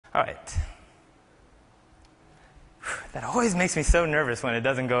All right. That always makes me so nervous when it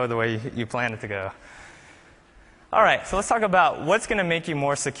doesn't go the way you plan it to go. All right, so let's talk about what's going to make you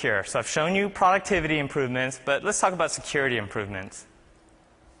more secure. So I've shown you productivity improvements, but let's talk about security improvements.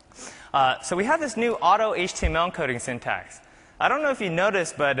 So we have this new auto HTML encoding syntax. I don't know if you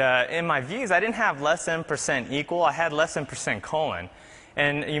noticed, but in my views, I didn't have less than % equal. I had less than % :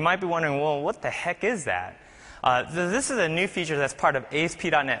 and you might be wondering, well, what the heck is that? This is a new feature that's part of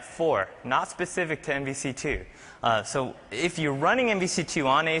ASP.NET 4, not specific to MVC 2. So if you're running MVC 2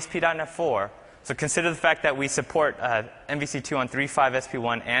 on ASP.NET 4, so consider the fact that we support MVC 2 on 3.5,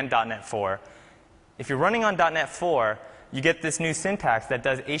 SP1, and .NET 4. If you're running on .NET 4, you get this new syntax that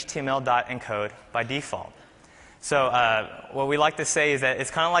does HTML.encode by default. So what we like to say is that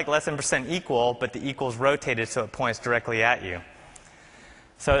it's kind of like less than % equal, but the equal's rotated so it points directly at you.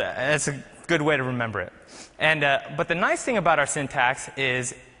 So that's a good way to remember it. And but the nice thing about our syntax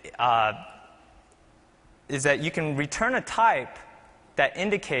is that you can return a type that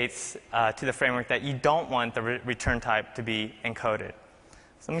indicates to the framework that you don't want the return type to be encoded.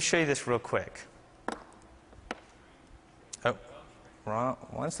 So let me show you this real quick. Oh, wrong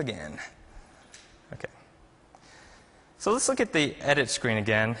once again. Okay. So let's look at the edit screen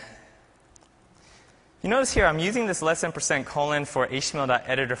again. You notice here I'm using this less than % colon for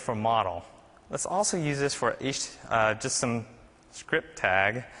HTML.editor for model. Let's also use this for just some script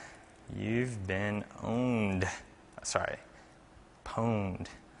tag. You've been owned. Sorry, pwned.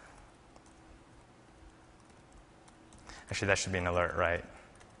 Actually, that should be an alert, right?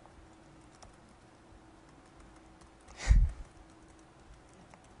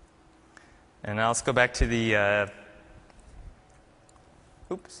 And now let's go back to the,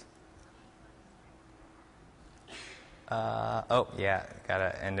 oops. Oh, yeah,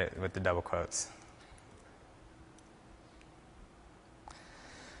 gotta end it with the double quotes.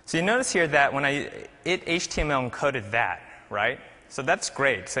 So you notice here that when it HTML encoded that, right? So that's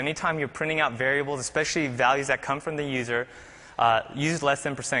great. So anytime you're printing out variables, especially values that come from the user, use less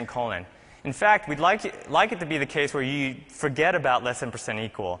than % colon. In fact, we'd like it to be the case where you forget about less than %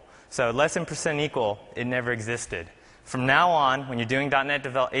 equal. So less than % equal, it never existed. From now on, when you're doing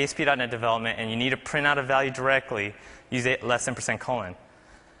ASP.NET development and you need to print out a value directly, use less than % colon.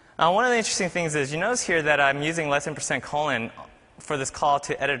 Now, one of the interesting things is you notice here that I'm using less than % colon for this call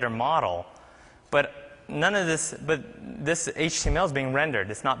to editor model, but this HTML is being rendered.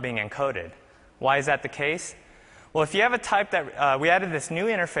 It's not being encoded. Why is that the case? Well, if you have a type that we added this new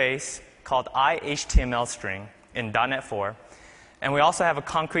interface called iHTMLString in .NET 4, and we also have a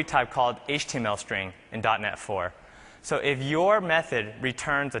concrete type called HTMLString in .NET 4. So if your method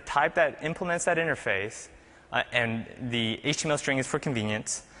returns a type that implements that interface, and the HTML string is for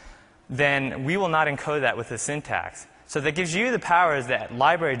convenience, then we will not encode that with the syntax. So that gives you the power as the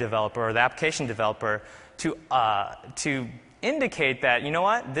library developer or the application developer to indicate that, you know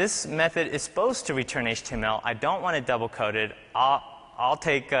what, this method is supposed to return HTML. I don't want it double coded. I'll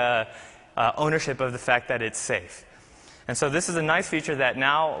take ownership of the fact that it's safe. And so this is a nice feature that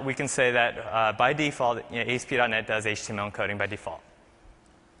now we can say that by default, ASP.NET does HTML encoding by default,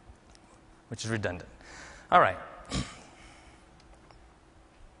 which is redundant. All right.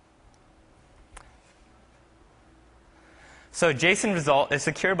 So JSON result is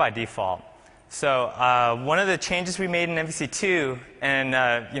secure by default. So one of the changes we made in MVC 2, and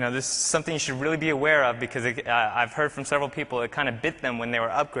this is something you should really be aware of because I've heard from several people it kind of bit them when they were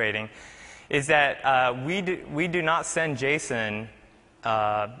upgrading, is that we do not send JSON.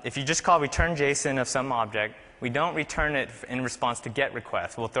 If you just call return JSON of some object, we don't return it in response to GET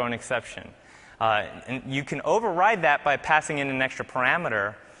requests. We'll throw an exception. And you can override that by passing in an extra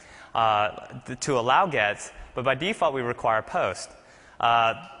parameter to allow gets, but by default we require post.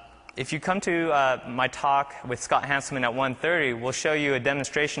 If you come to my talk with Scott Hanselman at 1:30, we'll show you a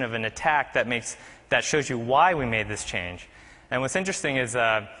demonstration of an attack that shows you why we made this change. And what's interesting is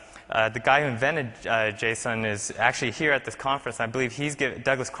the guy who invented JSON is actually here at this conference. I believe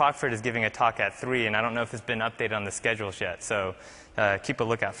Douglas Crockford is giving a talk at 3, and I don't know if it's been updated on the schedules yet. So keep a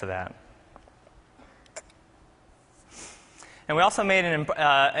lookout for that. And we also made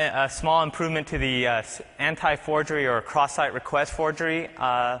a small improvement to the anti-forgery or cross-site request forgery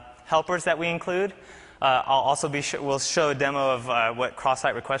helpers that we include. We'll show a demo of what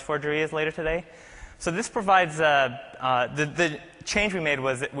cross-site request forgery is later today. So this provides the change we made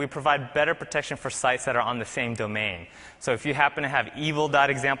was that we provide better protection for sites that are on the same domain. So if you happen to have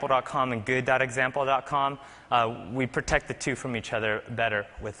evil.example.com and good.example.com, we protect the two from each other better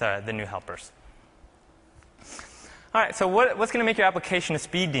with the new helpers. All right, so what's going to make your application a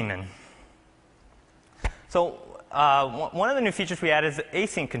speed demon? So one of the new features we added is the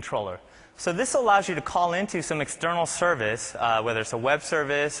async controller. So this allows you to call into some external service, whether it's a web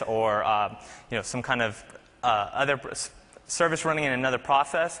service or some kind of other service running in another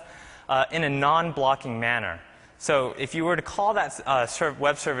process, in a non-blocking manner. So if you were to call that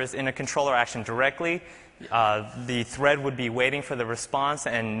web service in a controller action directly, the thread would be waiting for the response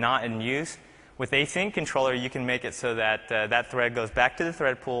and not in use. With async controller, you can make it so that that thread goes back to the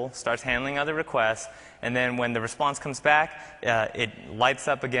thread pool, starts handling other requests, and then when the response comes back, it lights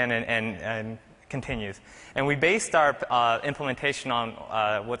up again and continues. And we based our implementation on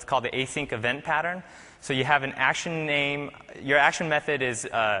what's called the async event pattern. So you have an action name. Your action method is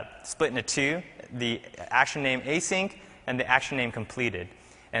split into two, the action name async and the action name completed.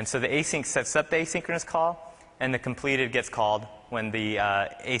 And so the async sets up the asynchronous call, and the completed gets called when the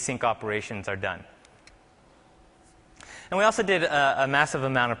async operations are done. And we also did a massive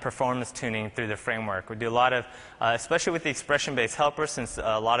amount of performance tuning through the framework. We do a lot of, especially with the expression-based helpers, since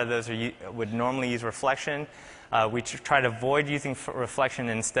a lot of those would normally use reflection, we try to avoid using reflection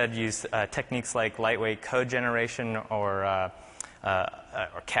and instead use techniques like lightweight code generation or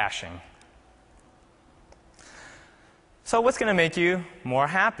caching. So what's going to make you more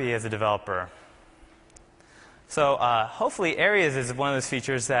happy as a developer? So hopefully areas is one of those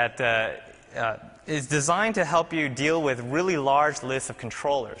features that is designed to help you deal with really large lists of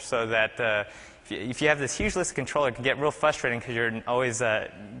controllers, so that if you have this huge list of controllers, it can get real frustrating because you're always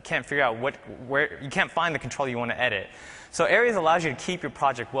can't figure out where you can't find the controller you want to edit. So areas allows you to keep your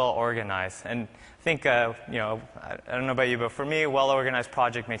project well organized. And I think I don't know about you, but for me, a well-organized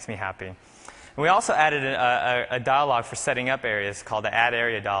project makes me happy. And we also added a dialog for setting up areas called the Add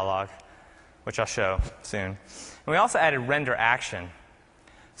Area dialog, which I'll show soon. And we also added render action.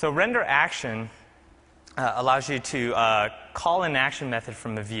 So render action allows you to call an action method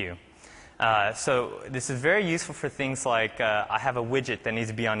from a view. So this is very useful for things like I have a widget that needs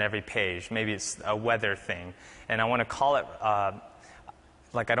to be on every page. Maybe it's a weather thing, and I want to call it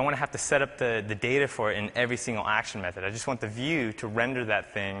like I don't want to have to set up the data for it in every single action method. I just want the view to render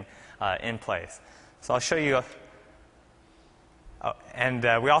that thing in place. So I'll show you.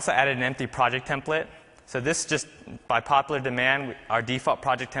 We also added an empty project template. So this just by popular demand, our default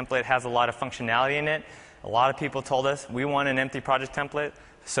project template has a lot of functionality in it. A lot of people told us we want an empty project template,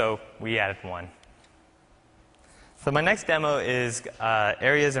 so we added one. So my next demo is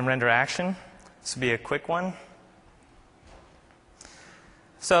areas and render action. This will be a quick one.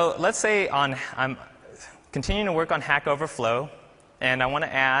 So let's say I'm continuing to work on Hack Overflow, and I want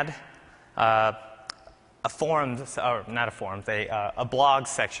to add a blog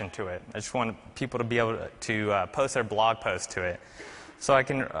section to it. I just want people to be able to post their blog post to it. So I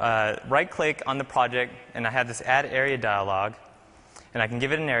can right-click on the project, and I have this Add Area dialog, and I can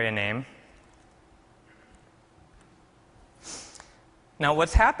give it an area name. Now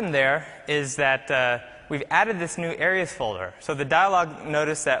what's happened there is that we've added this new areas folder. So the dialog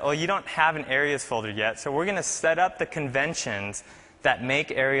noticed that, oh, you don't have an areas folder yet, so we're going to set up the conventions that make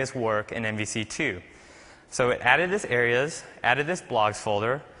areas work in MVC2. So it added this areas, added this blogs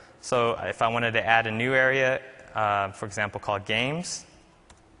folder. So if I wanted to add a new area, for example, called games,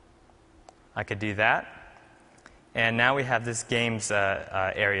 I could do that. And now we have this games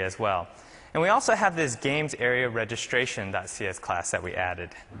area as well. And we also have this games area registration.cs class that we added.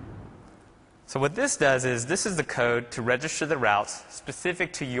 So what this does is this is the code to register the routes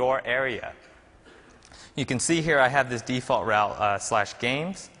specific to your area. You can see here I have this default route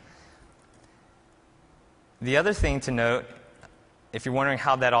 /games. The other thing to note, if you're wondering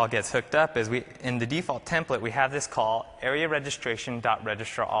how that all gets hooked up, is in the default template we have this call area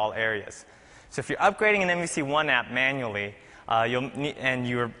registration.register all areas. So if you're upgrading an MVC1 app manually and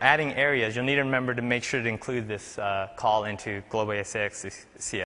you're adding areas, you'll need to remember to make sure to include this call into global ASX CS.